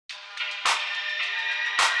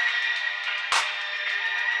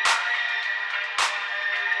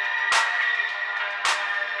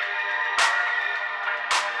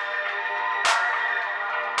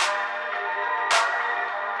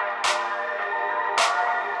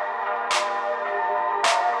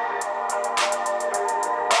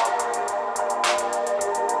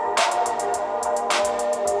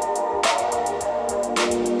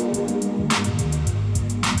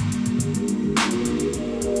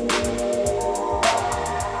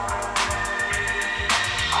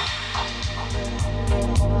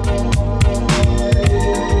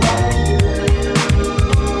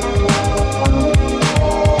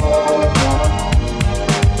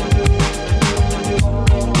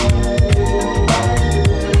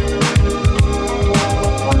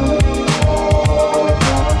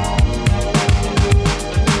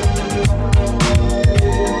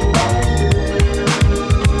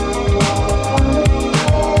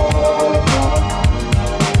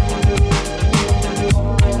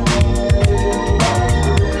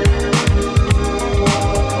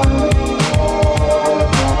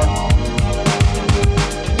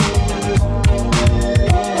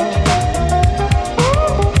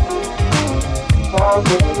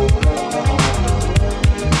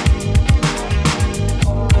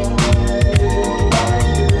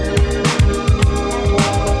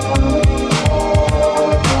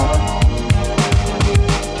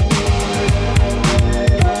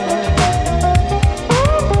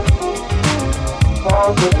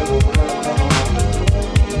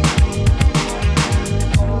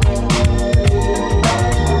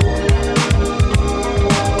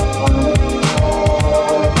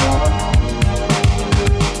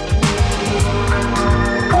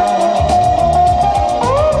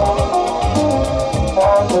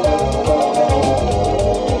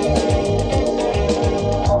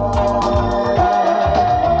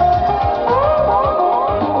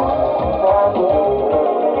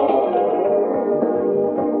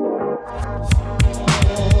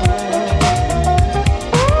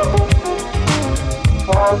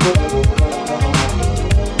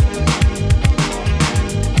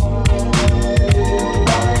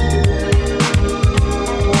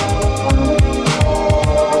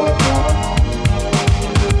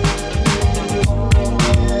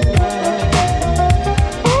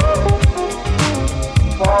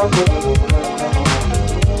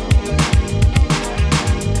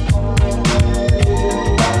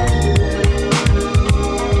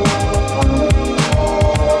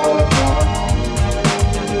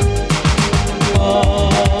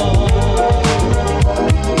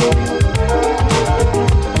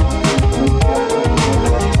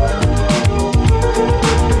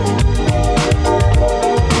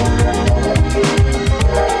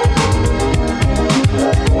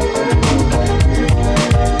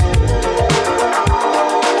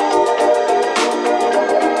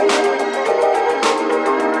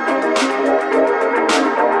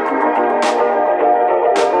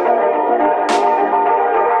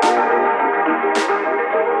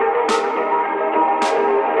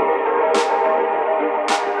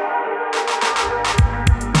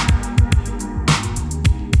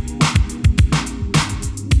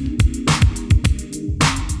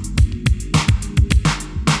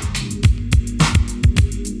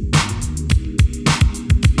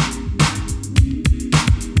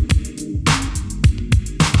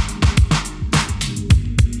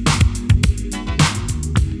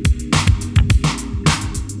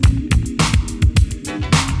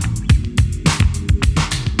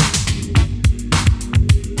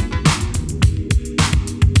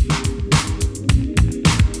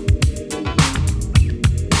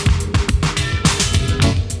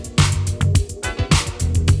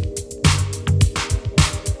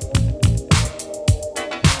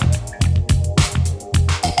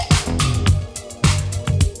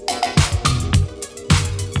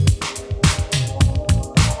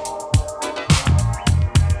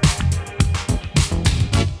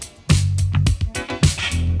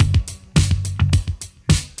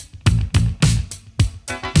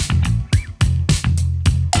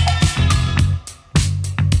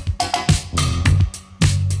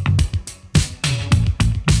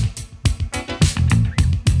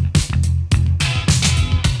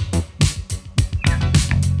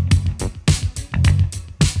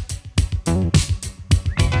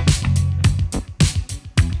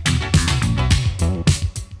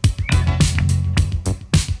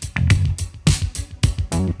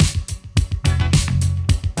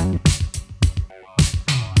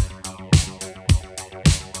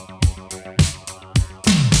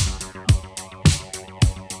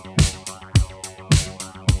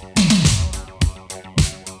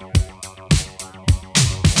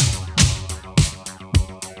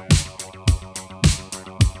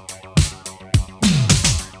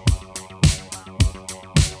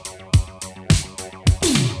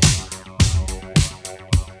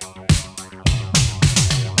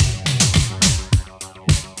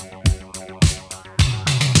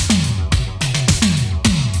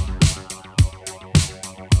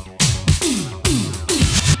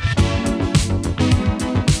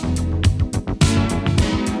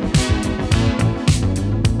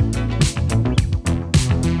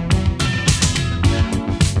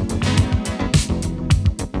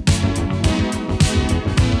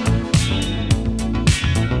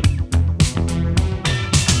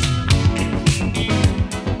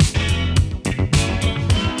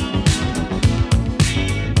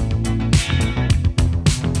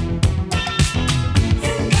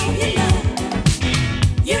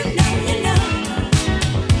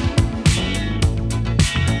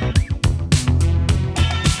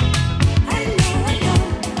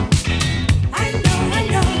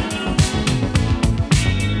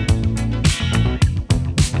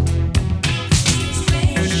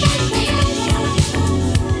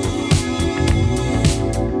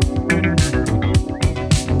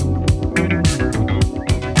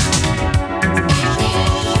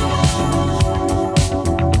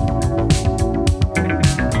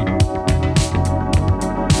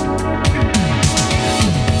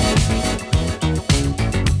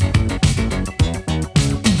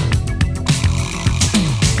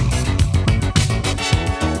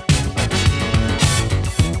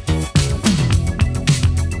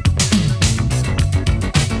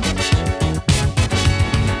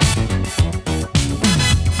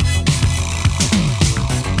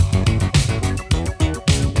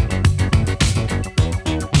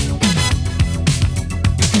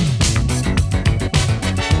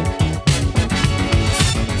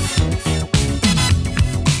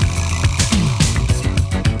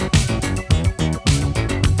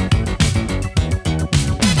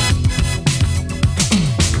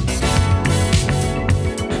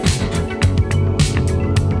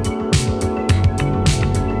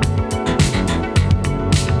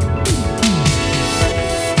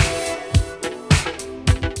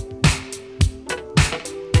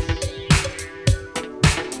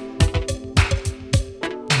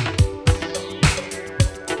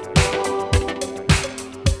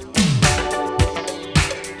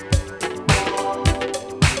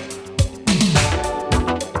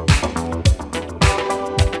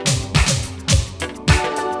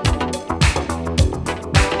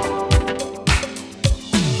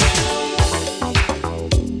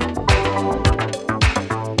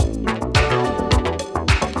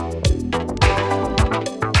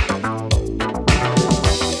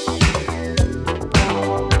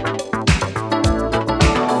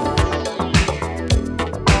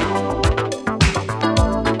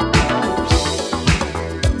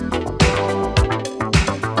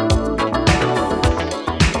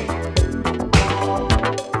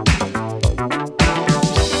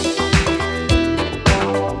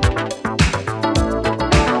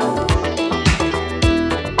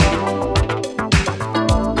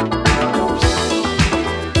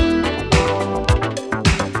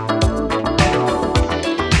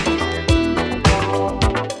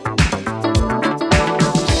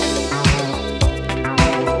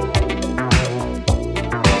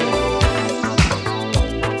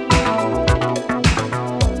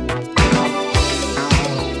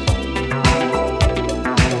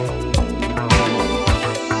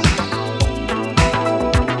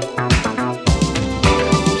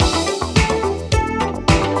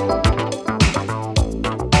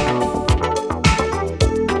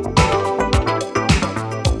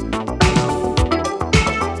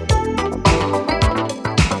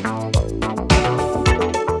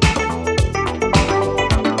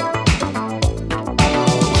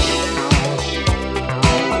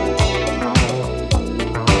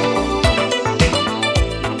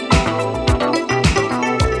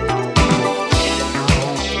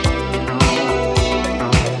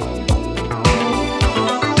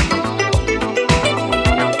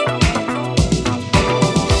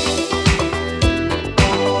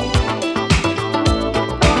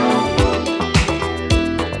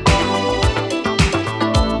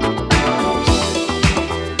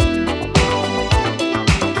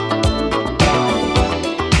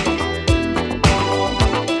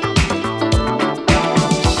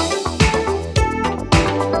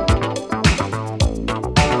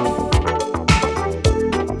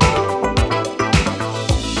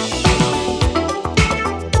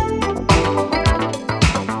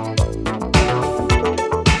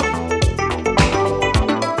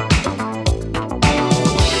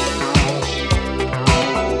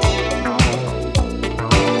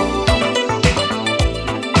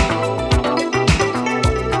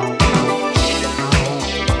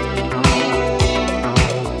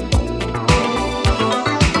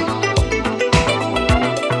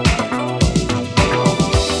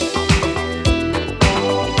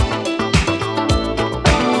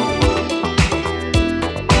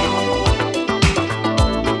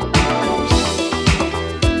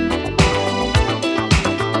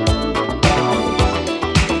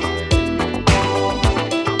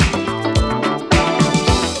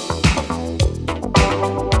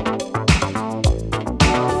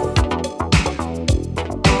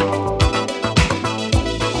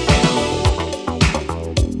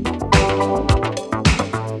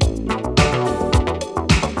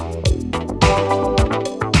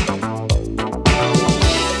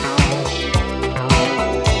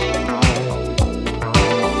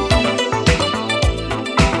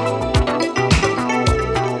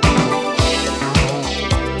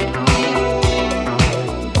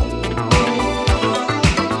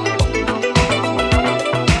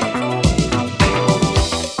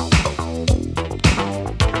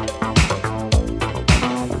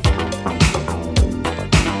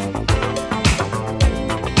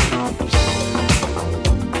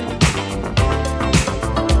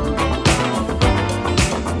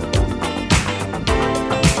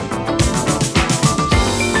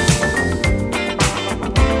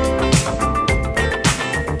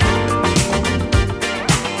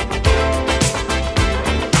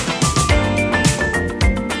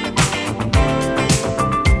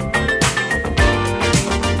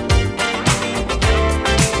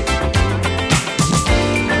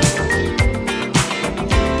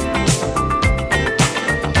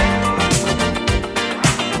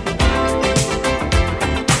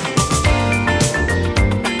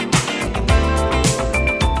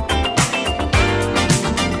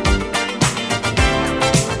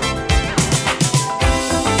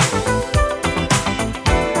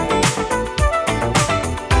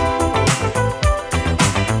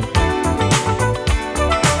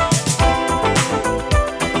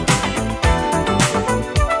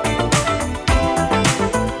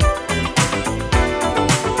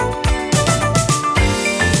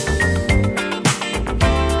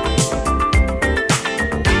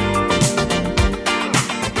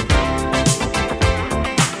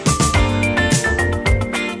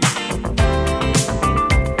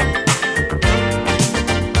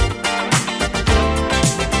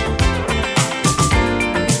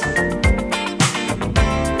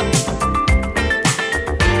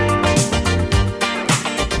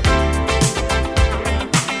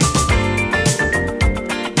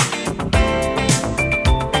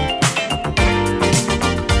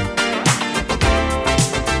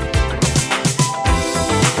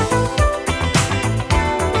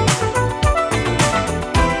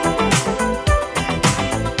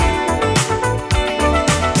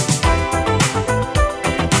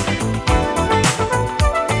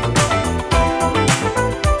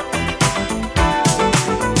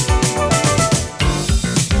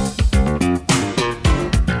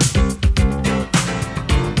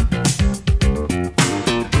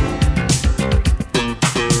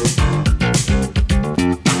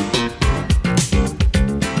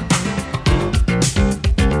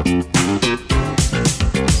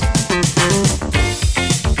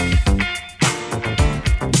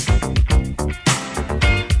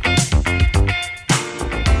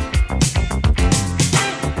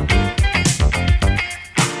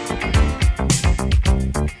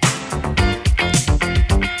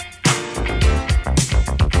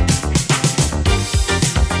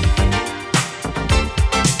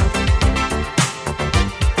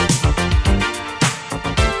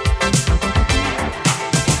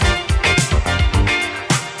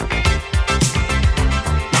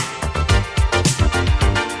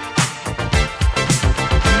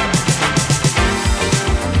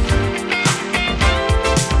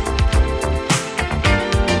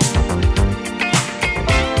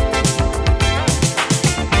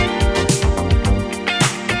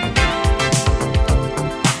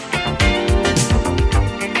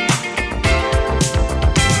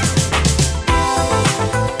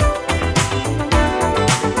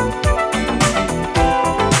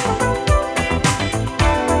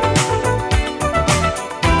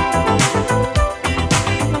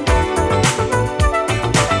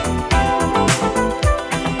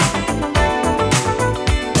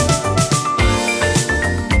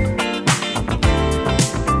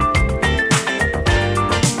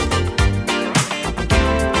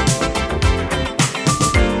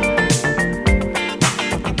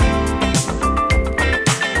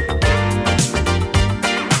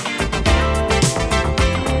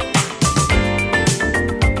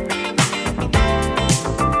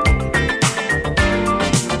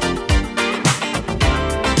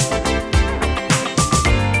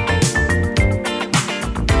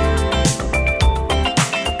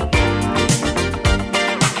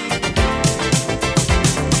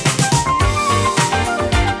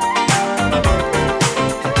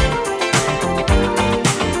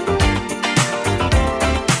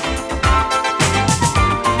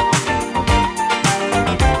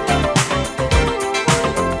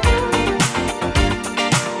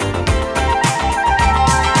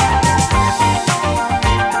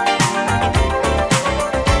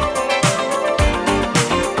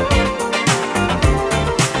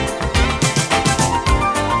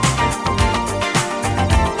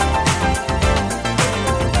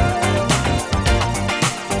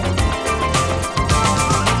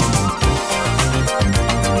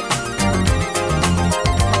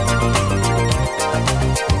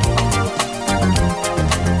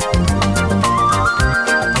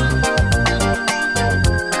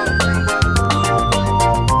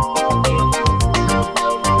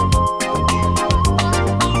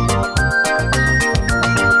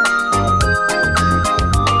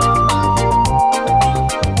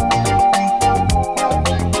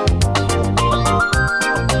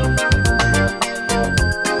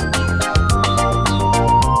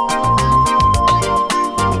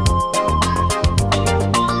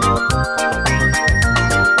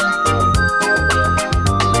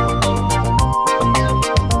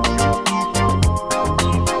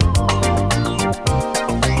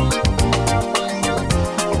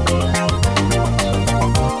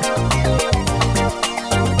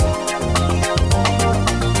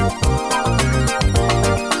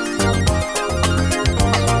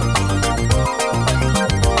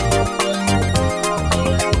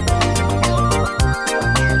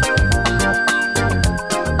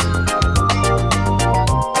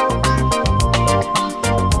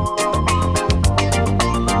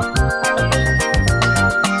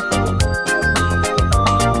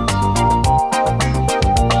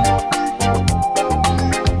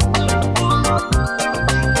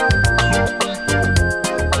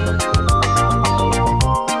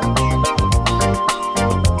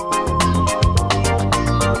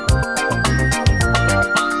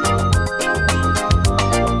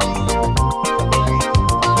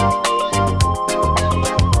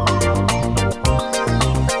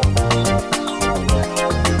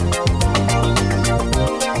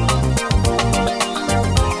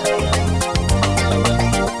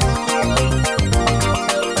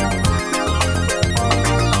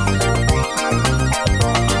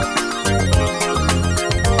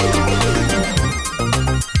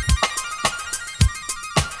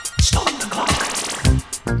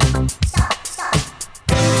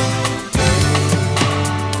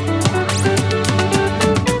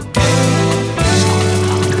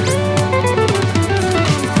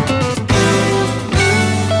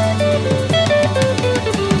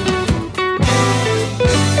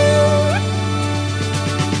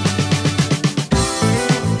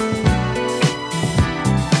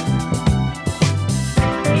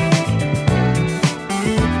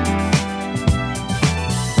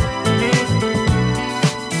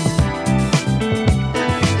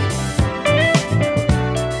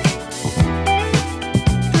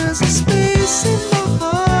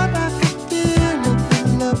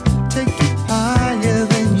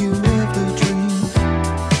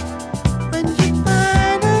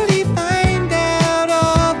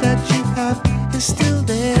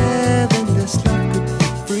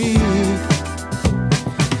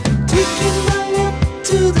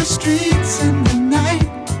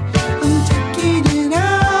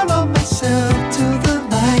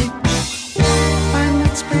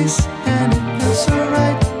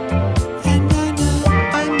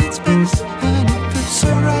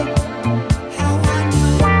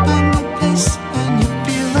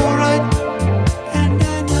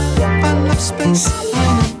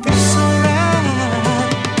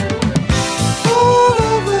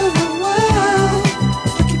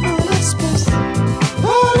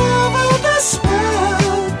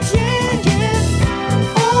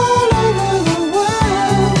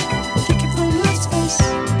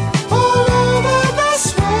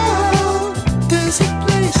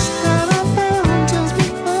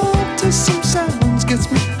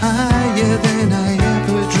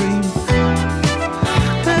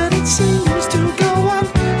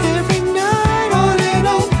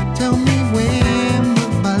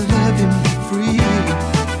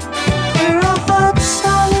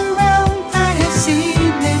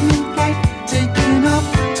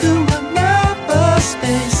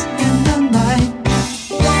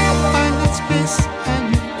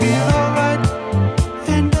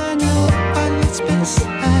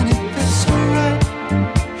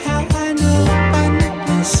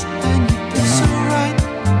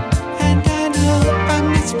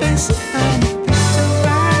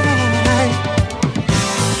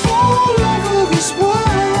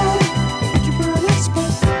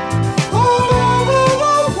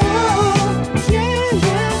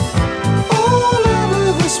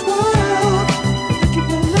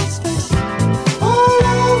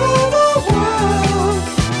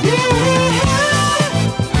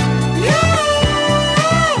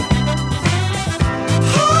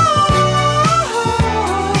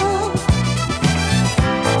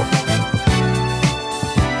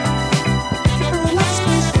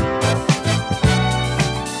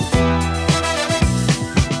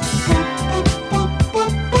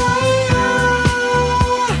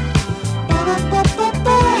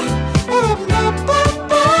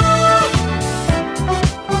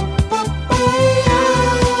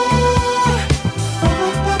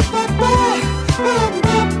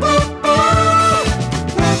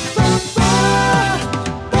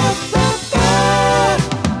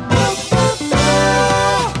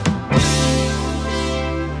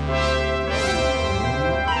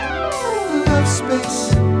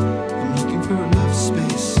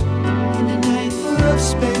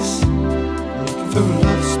for a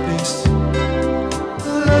love space,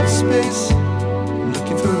 love space. I'm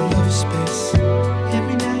looking for a love space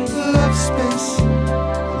every night. Love space. I'm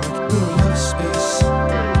looking for a love space.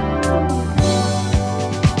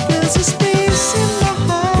 There's a space in my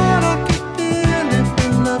heart I can feel it.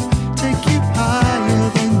 Will love take you higher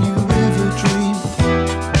than you ever dreamed?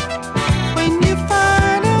 When you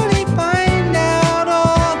finally find out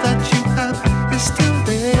all that you have is still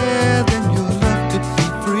there, then your love could be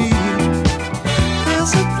free.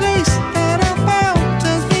 There's a place that I found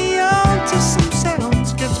turns me on to some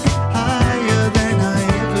sounds, gets me higher than I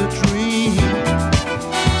ever dreamed.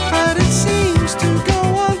 But it seems to go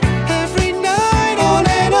on every night, on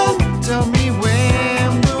and on. Tell me,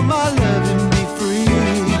 when will my loving be free?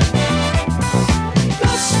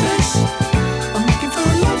 Love space, I'm looking for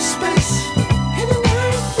a love space in the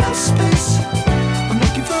night. Love space, I'm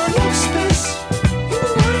looking for a love space in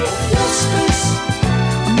the night. Love space,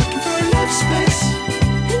 I'm looking for a love space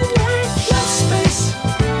in the night. Love space,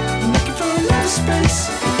 I'm looking for a love space.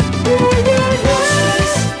 Love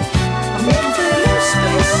space, I'm looking for a love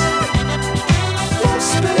space. Love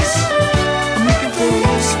space, I'm looking for a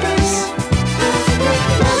love space.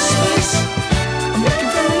 Love space, I'm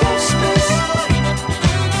looking for a love space.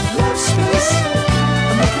 Love space,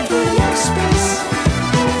 I'm looking for a love space.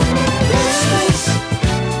 Love space,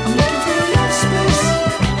 I'm looking for a love space.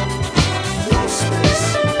 Love space,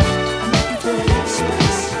 I'm looking for a love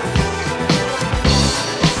space.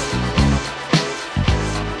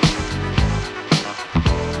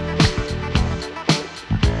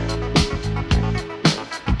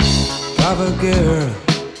 Cover girl,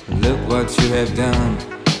 look what you have done.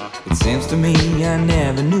 It seems to me I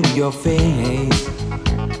never knew your face.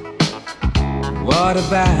 What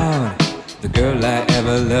about the girl I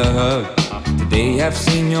ever loved? Today I've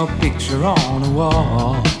seen your picture on the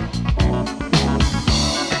wall.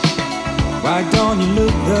 Why don't you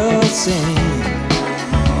look the same?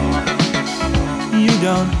 You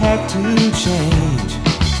don't have to change.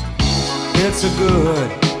 It's so good,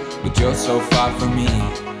 but you're so far from me.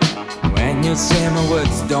 When you say my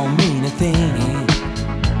words don't mean a thing.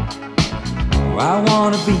 I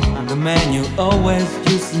wanna be the man you always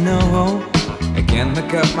used to know. I can't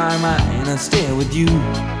make up my mind and stay with you.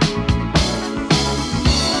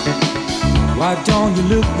 Why don't you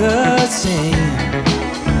look the same?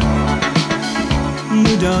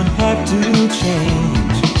 You don't have to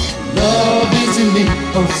change. Love is in me,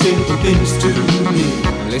 oh simple things to me.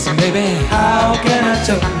 Listen baby, How can I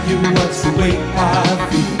tell you what's the way I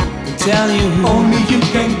feel? tell you Only you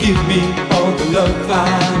can give me all the love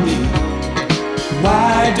I need.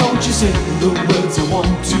 Why don't you say the words I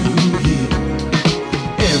want to hear?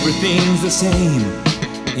 everything's the same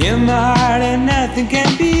in my heart and nothing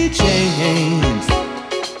can be changed.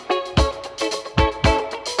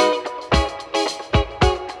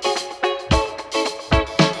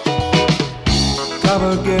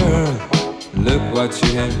 Cover girl, look what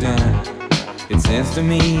you have done. It seems to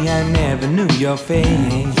me I never knew your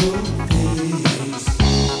face.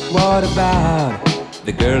 What about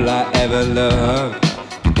the girl I ever loved?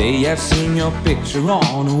 Today I've seen your picture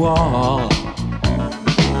on the wall.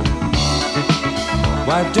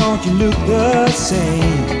 Why don't you look the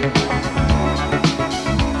same?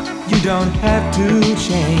 You don't have to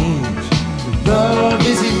change. Love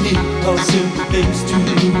is in me, all simple things to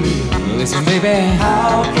me. Listen baby,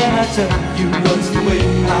 How can I tell you what's the way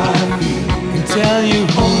I feel? I can tell you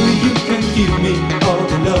Only you can give me all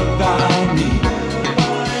the love I need.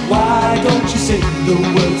 Why don't you say the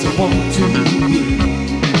words I want to hear?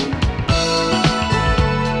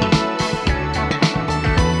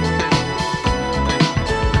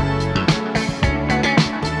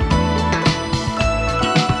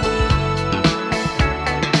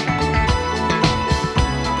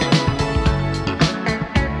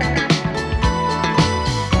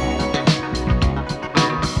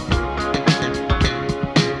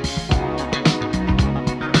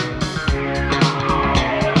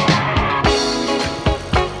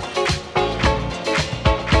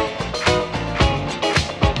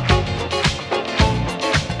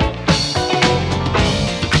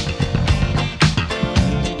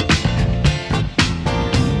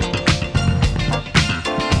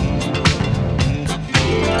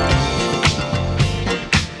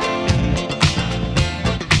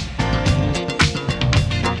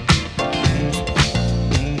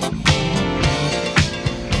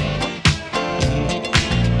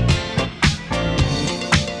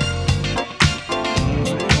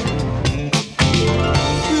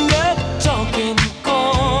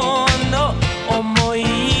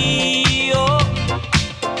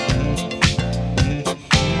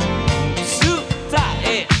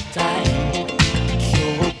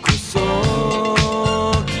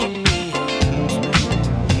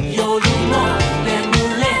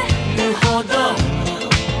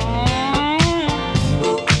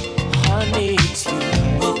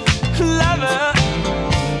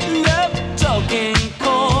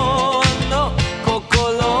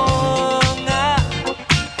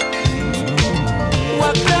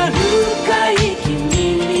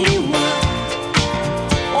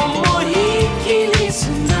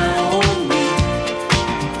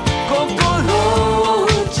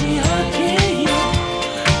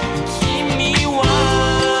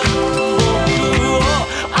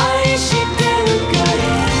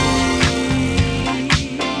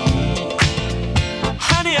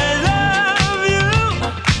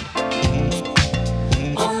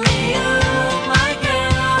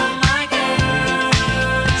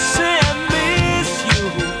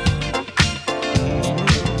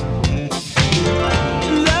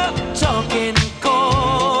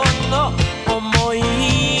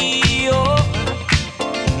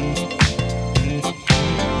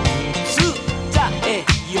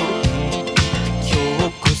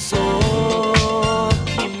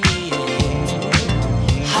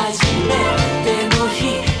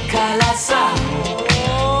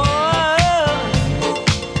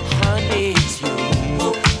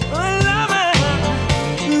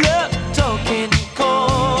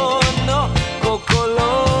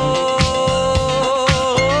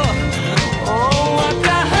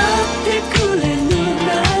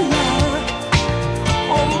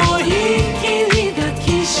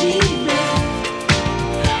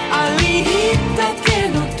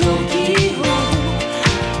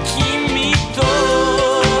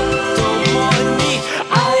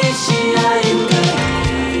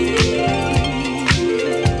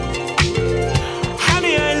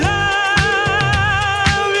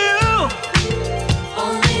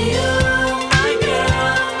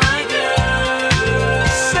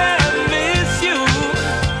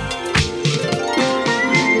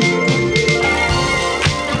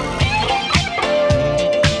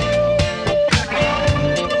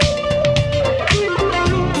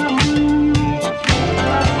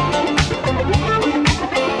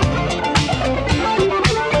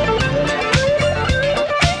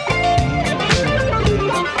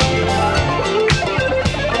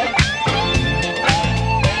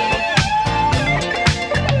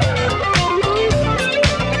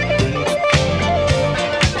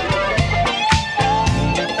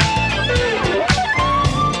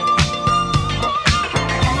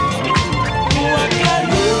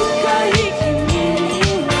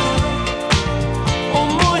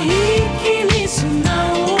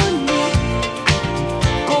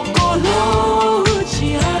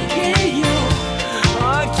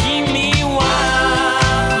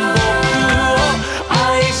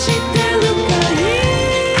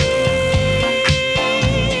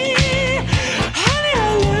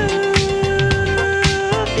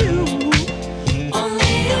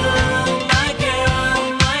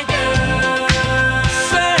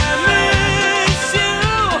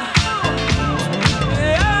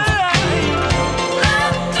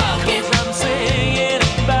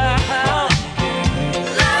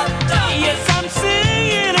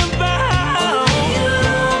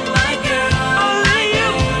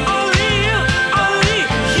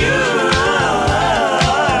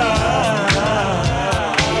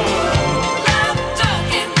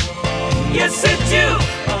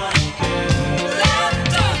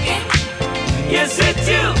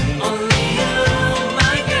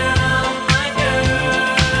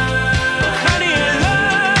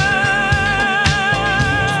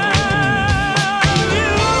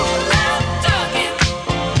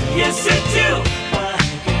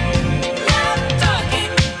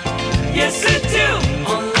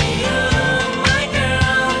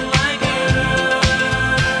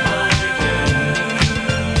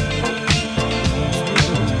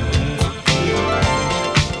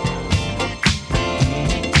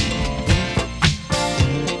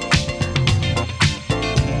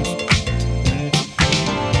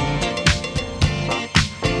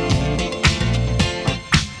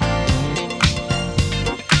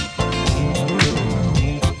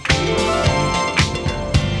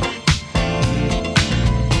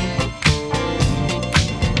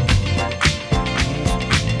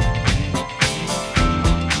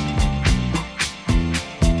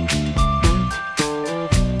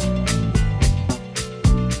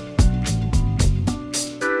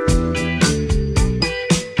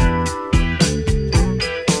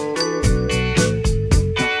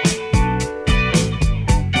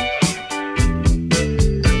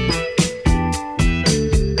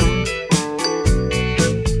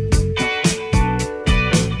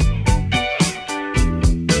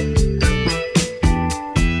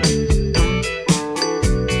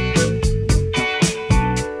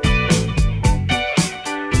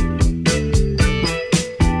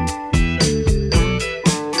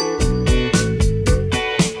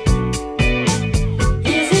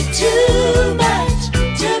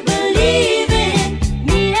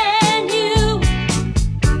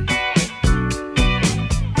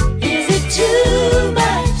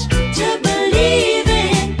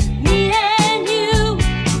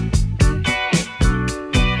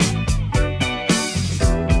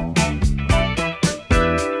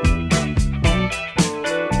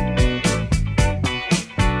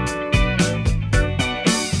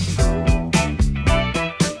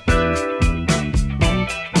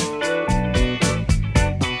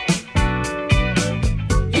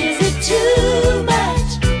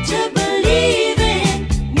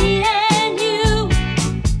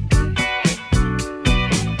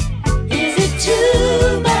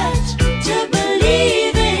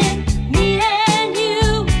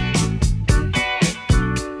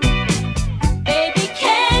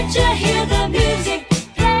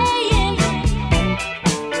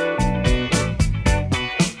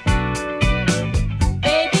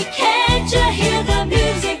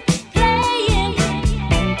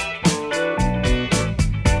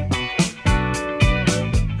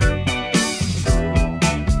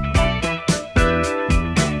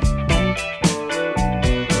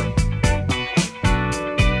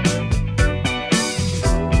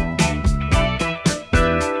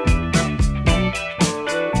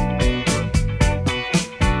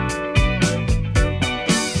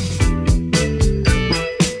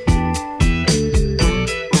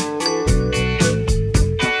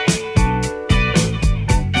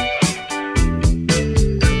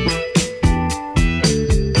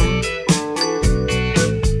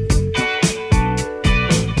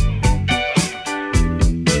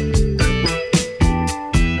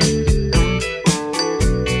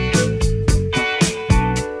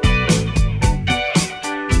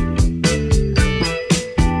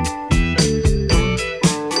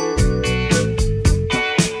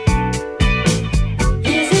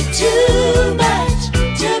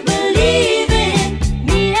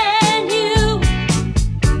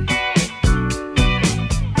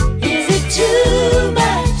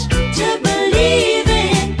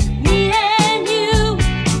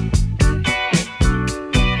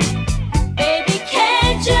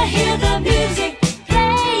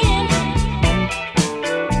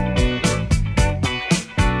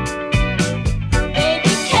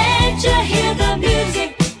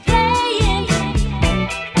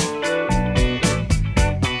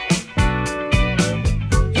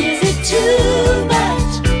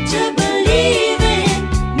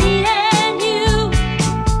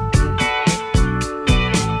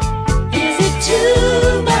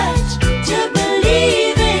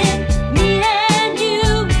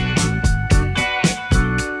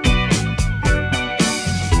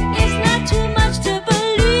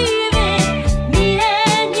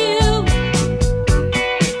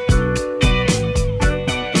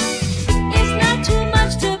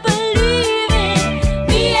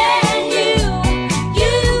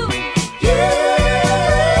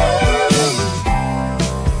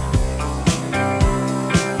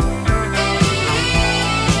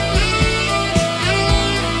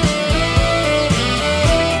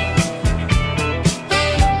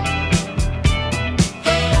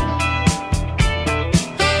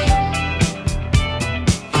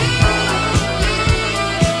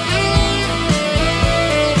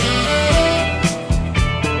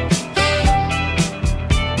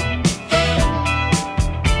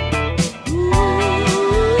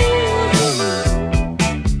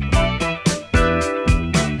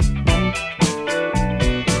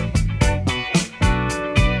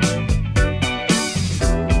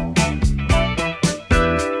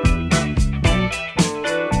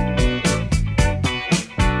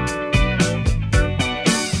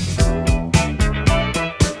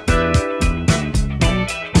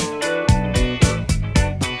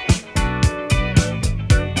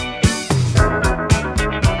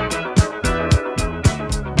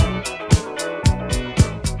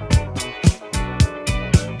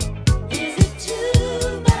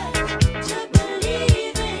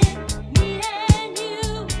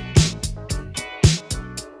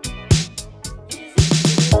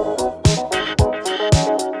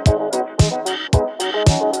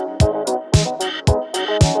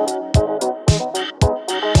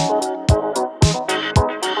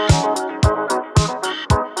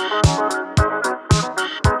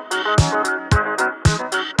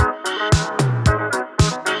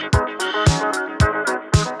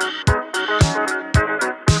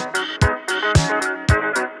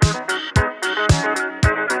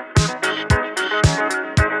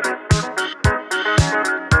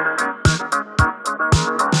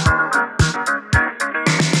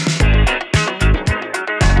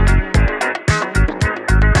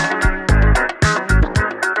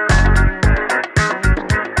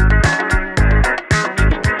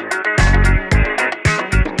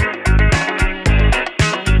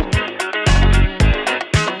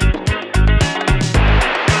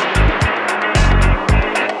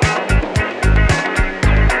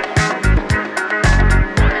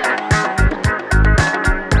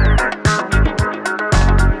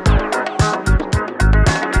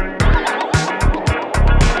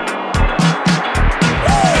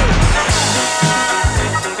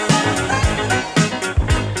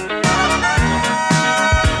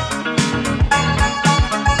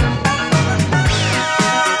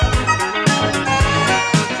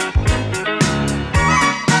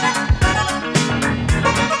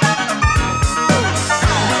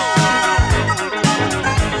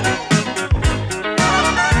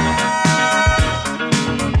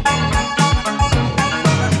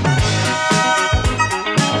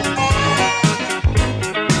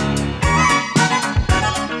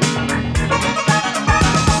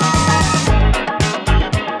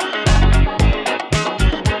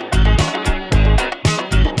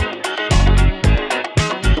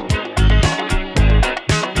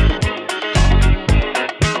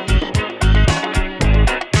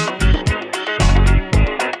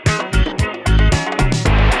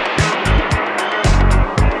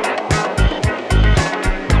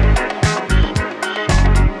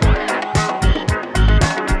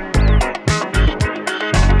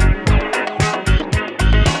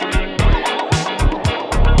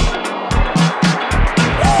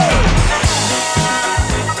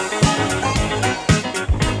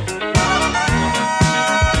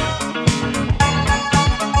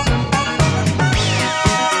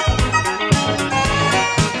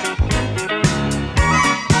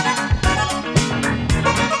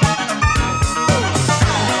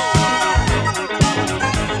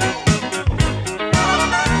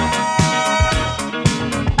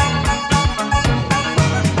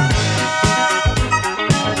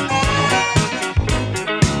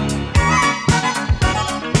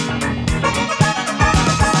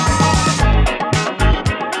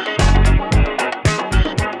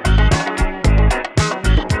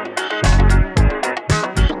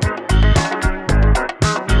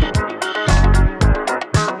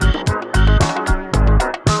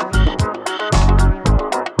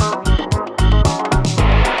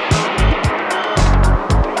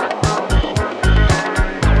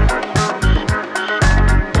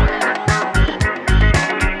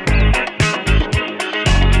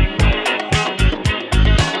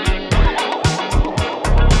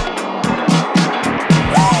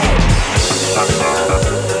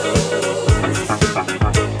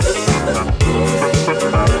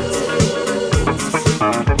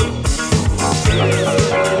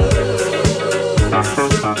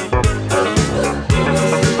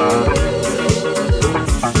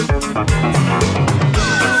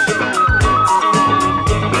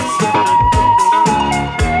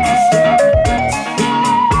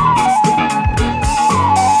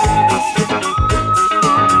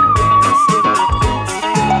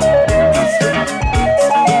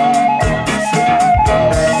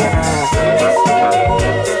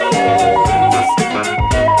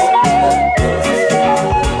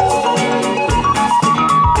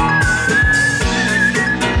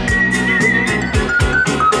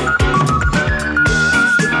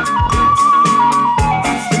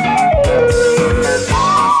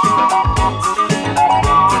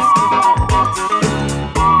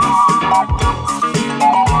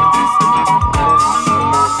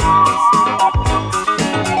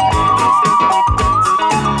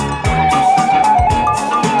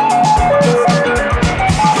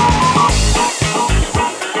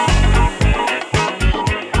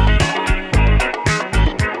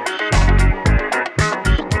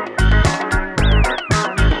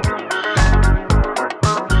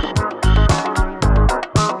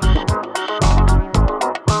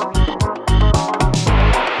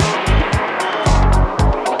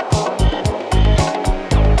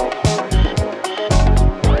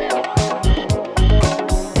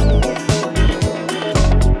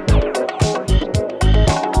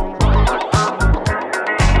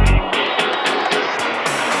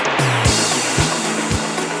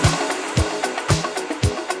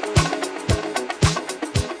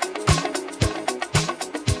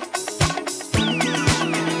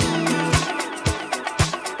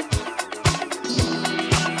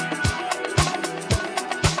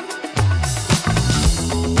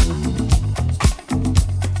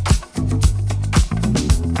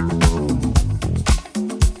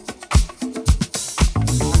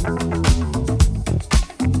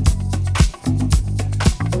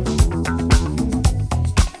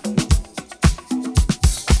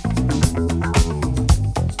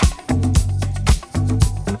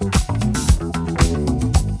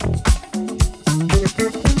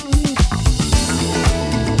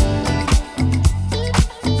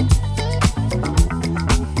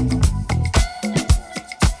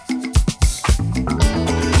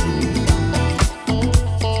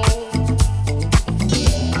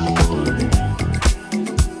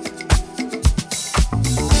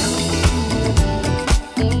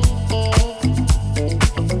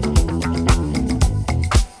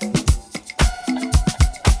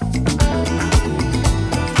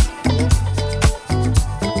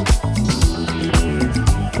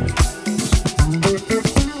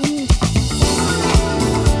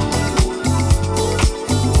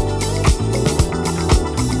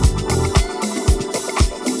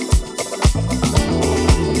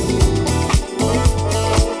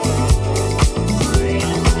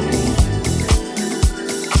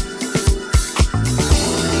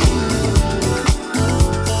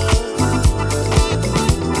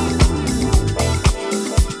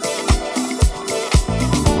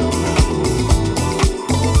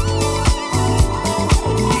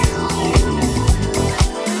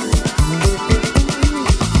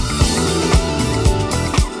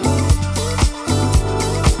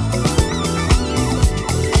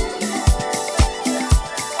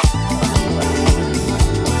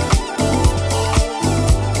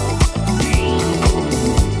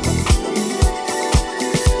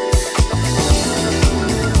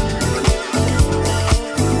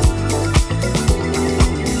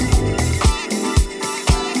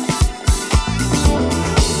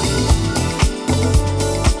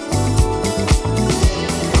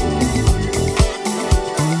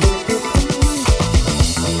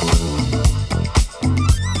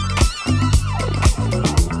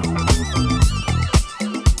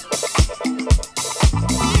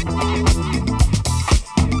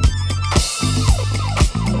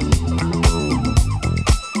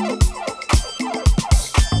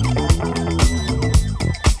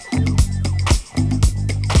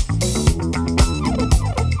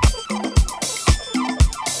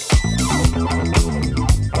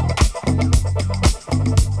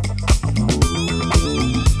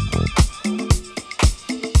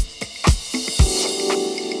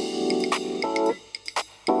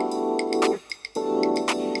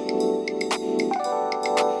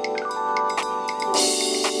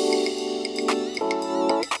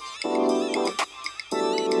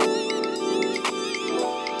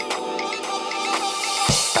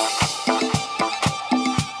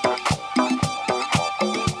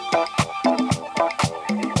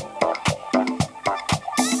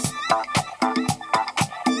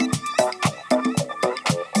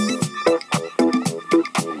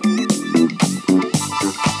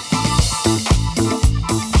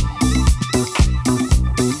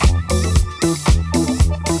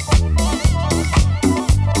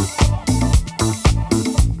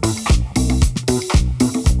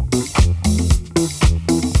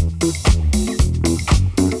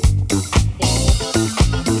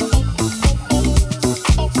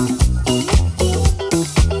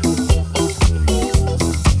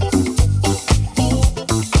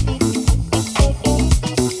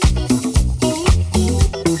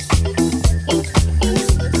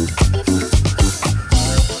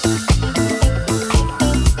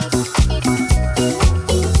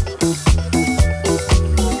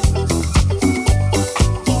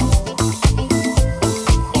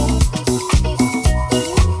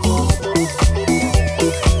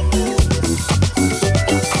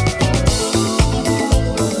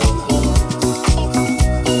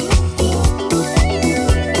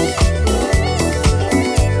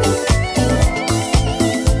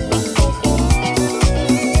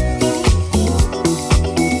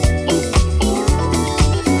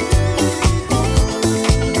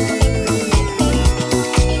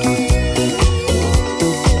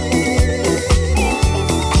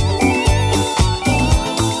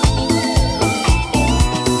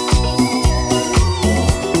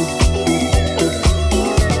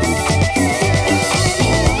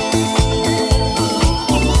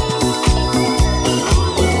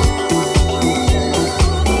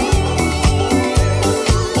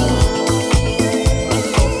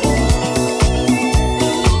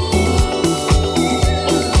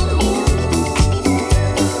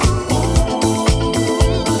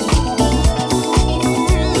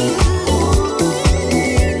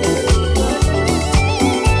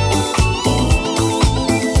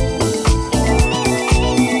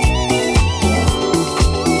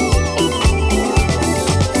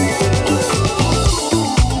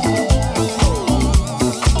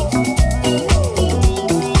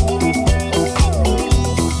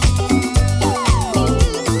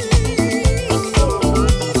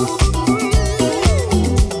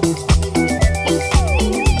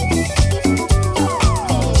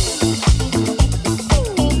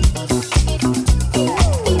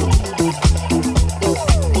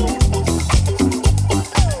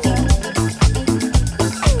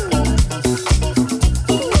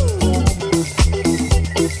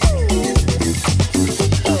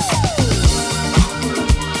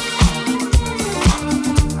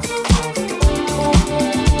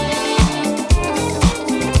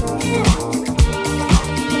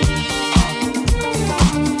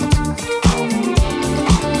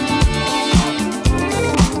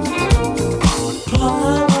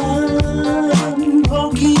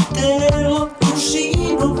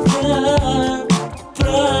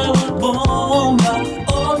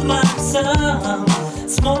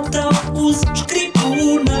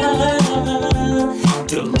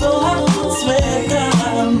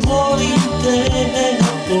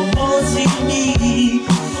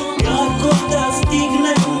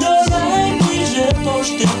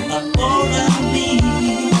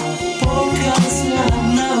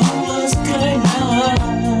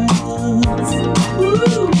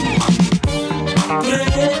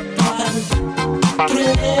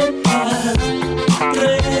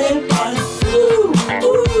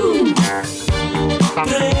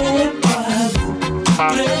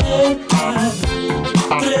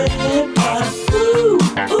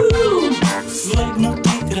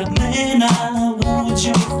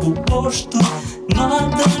 u poštu,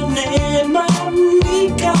 mada nemam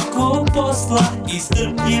nikako posla, i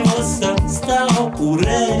strpljivo sam stao u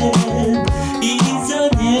red iza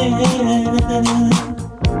nje.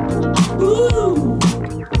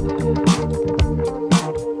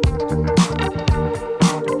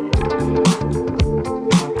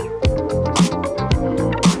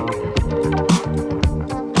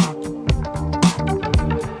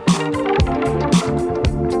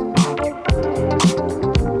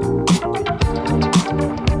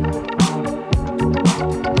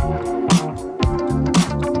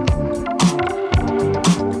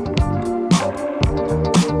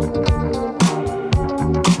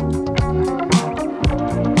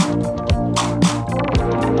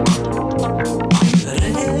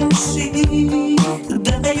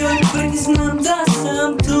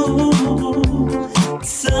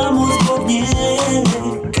 Something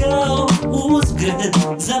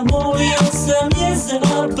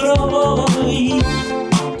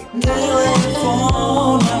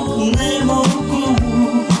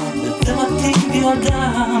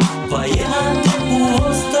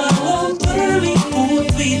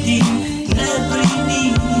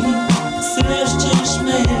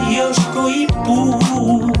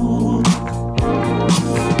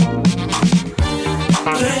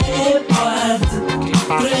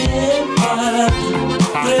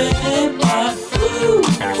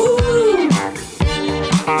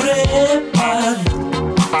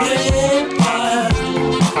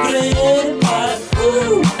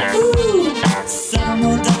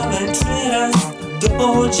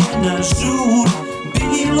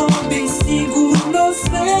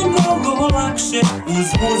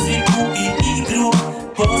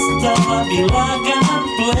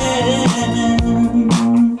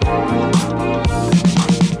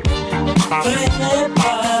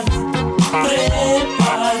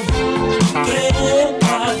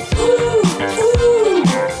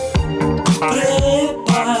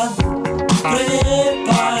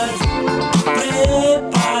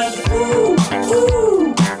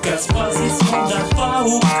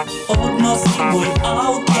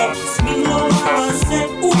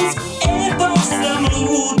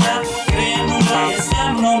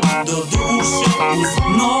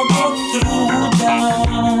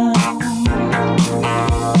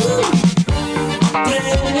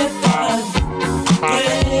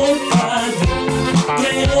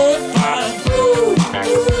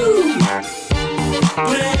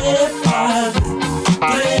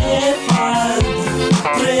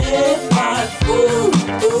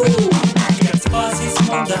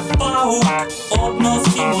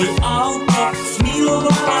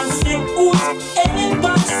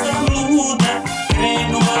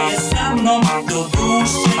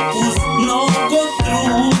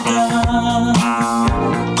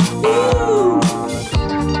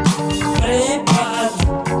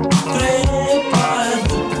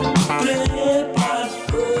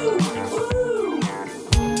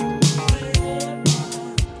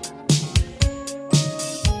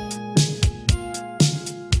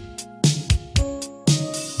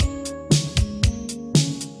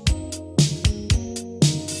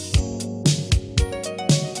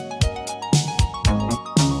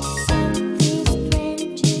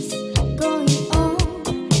strange is going on.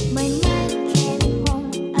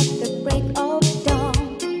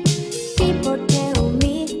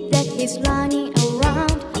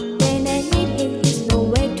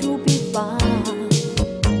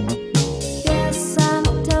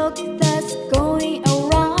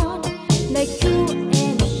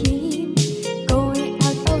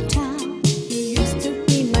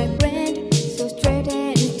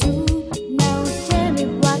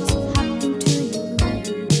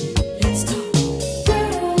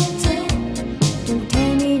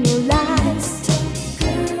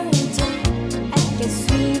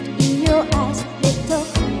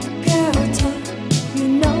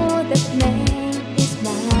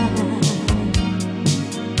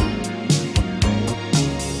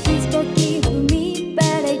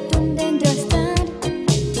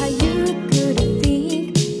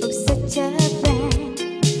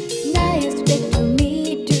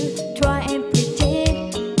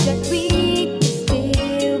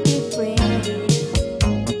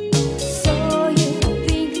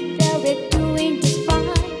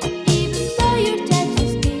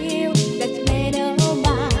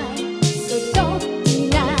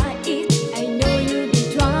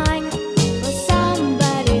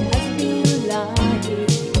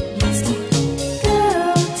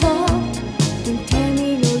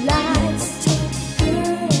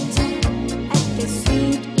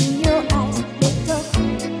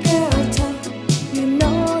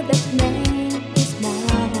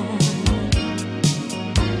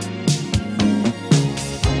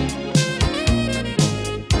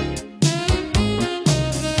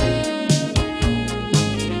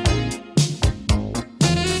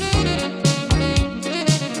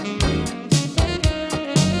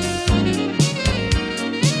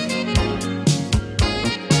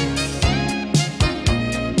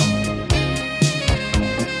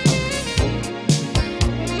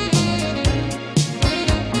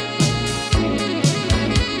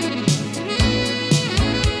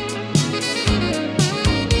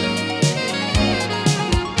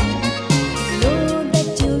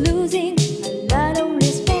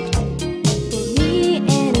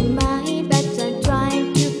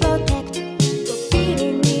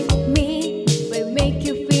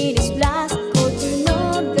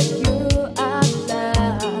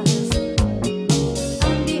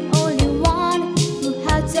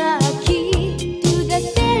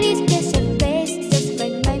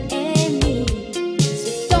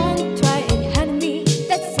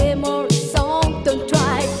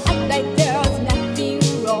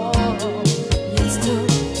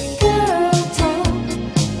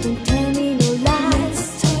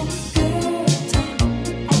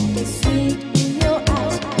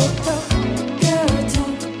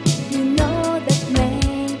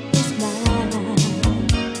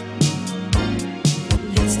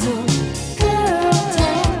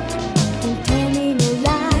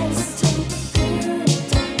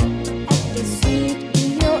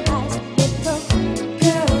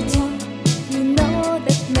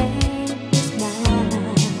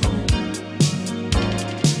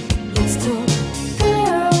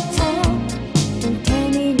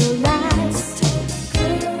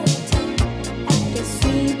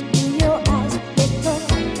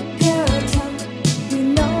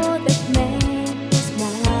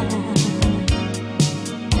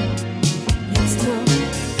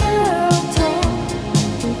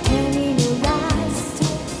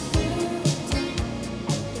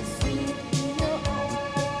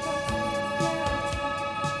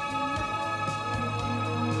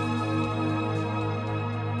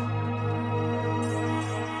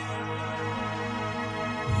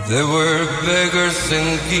 There were beggars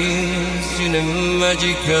and kings in a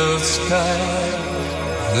magical sky.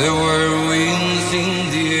 There were winds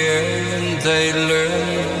in the air and I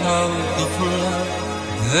learned how to fly.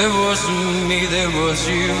 There was me, there was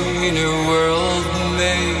you in a world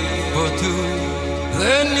made for two.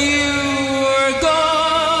 Then you were gone.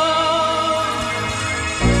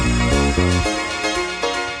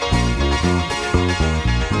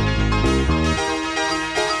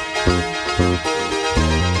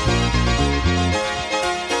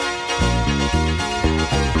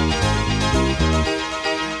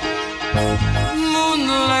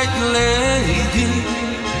 Moonlight lady,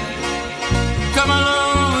 come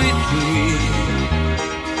along with me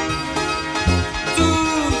to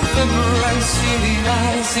the bright city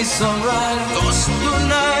lights. It's alright, 'cause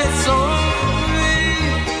tonight's on me.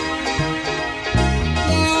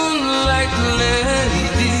 Moonlight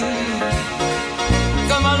lady,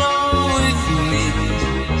 come along with me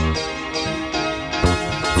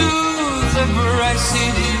to the bright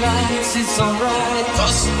city lights. It's alright,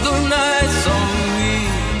 'cause tonight's on me.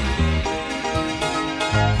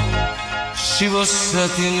 She was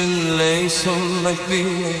satin and lace on my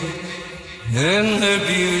pillow, and her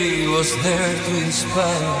beauty was there to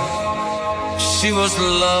inspire. She was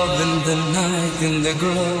love in the night, in the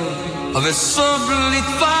glow of a soft-lit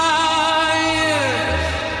fire.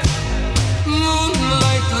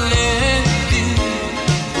 Moonlight lady,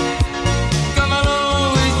 come along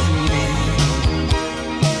with me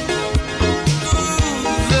to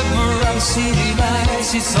the bright city lights.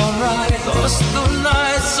 It's alright, 'cause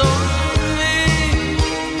tonight's on me.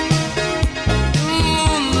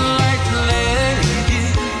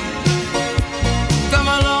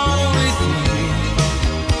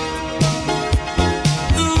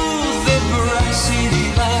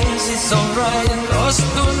 It's alright, 'cause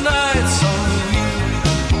tonight's on me.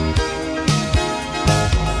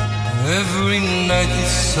 Every night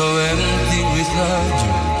is so empty without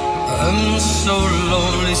you. I'm so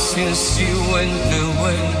lonely since you went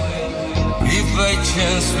away. If by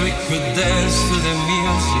chance we could dance to the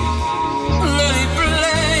music, let it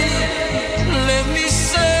play. Let me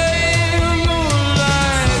say,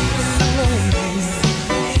 moonlight lady,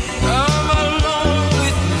 come along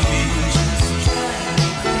with me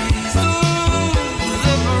to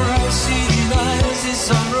the bright city lights. It's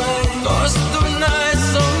alright, 'cause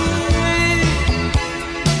tonight's on me.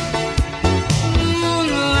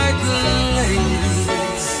 Moonlight lady,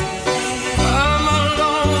 come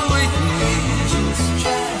along with me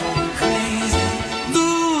to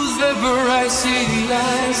the bright city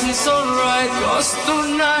lights. It's alright, 'cause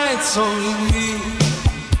tonight's on me.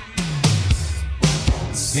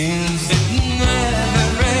 Since it never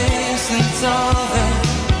rains in Southern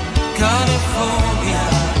California,